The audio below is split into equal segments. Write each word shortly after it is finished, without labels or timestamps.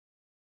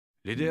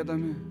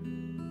lydėdami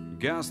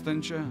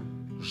gęstančią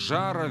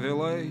žarą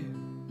vėlai,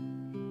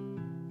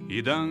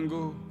 į dangų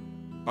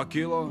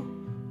pakilo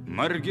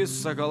margi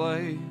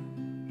sakalai,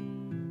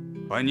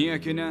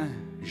 paniekinę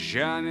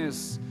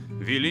žemės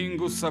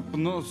vylingus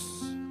sapnus,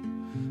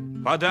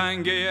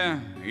 padangėje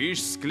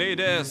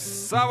išskleidė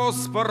savo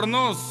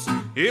sparnus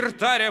ir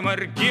tarė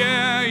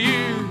margieji,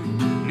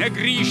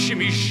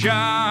 negrįšim į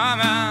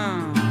žemę,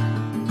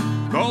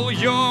 kol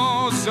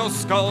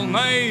josios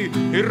kalnai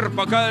ir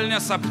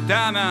pakalnės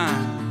aptemę,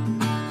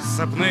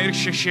 sapnai ir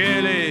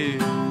šešėliai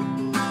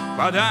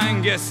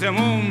padangėse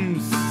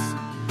mums,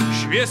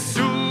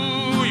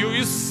 šviesiųjų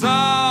į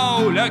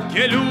saulę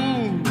kelių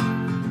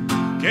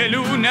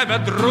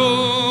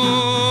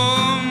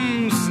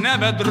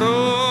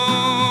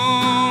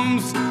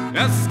nebedrums,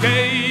 nes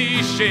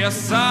skaičiąją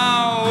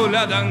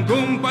saulę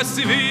dangum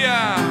pasiviję,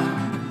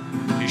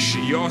 iš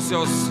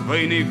josios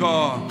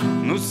vainiko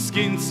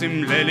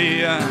nuskinsim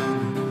leliją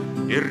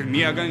ir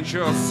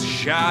miegančios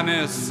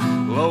žemės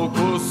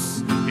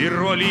laukus ir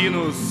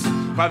uolynus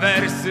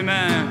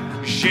paversime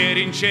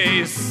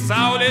žėrinčiais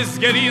saulės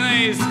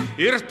gėlynais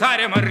ir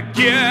tarė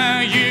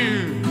margieji,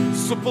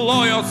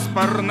 suplojo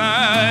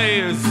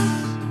sparnais,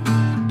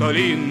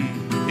 tolyn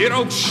ir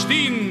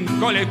aukštyn,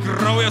 koliai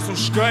kraujas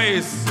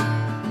užkais,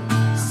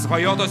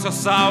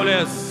 svajotosios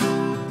saulės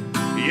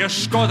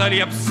ieškota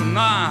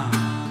liepsna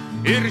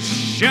ir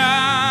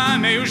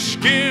žemė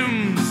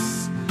užgims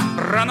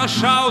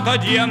pranašauta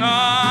diena,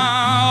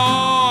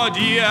 o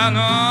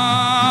diena,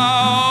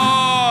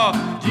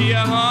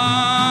 diena.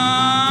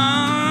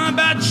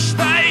 Bet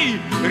štai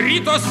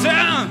rytuose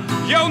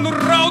jau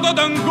nuraudo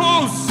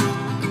dangus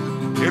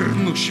ir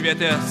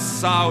nušvietė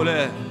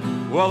saulė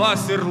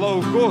uolas ir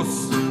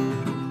laukus.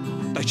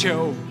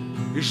 Tačiau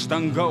iš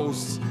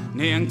dangaus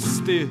nei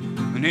anksti,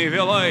 nei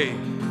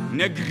vėlai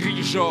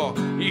negrįžo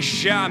į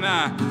žemę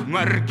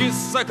margi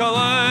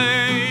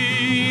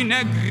sakalai,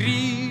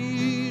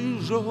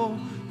 negrįžo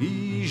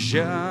į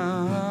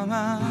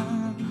žemę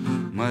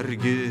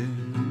margi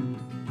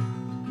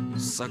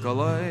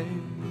sakalai,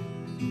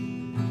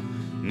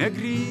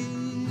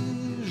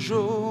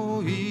 negrįžo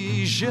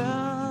į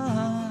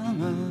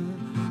žemę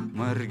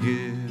margi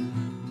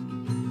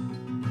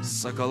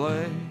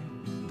sakalai,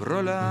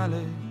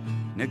 broleliai,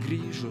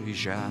 negrįžo į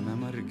žemę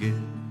margi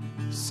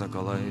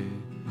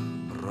sakalai,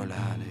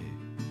 broleliai,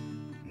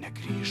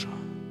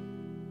 negrįžo.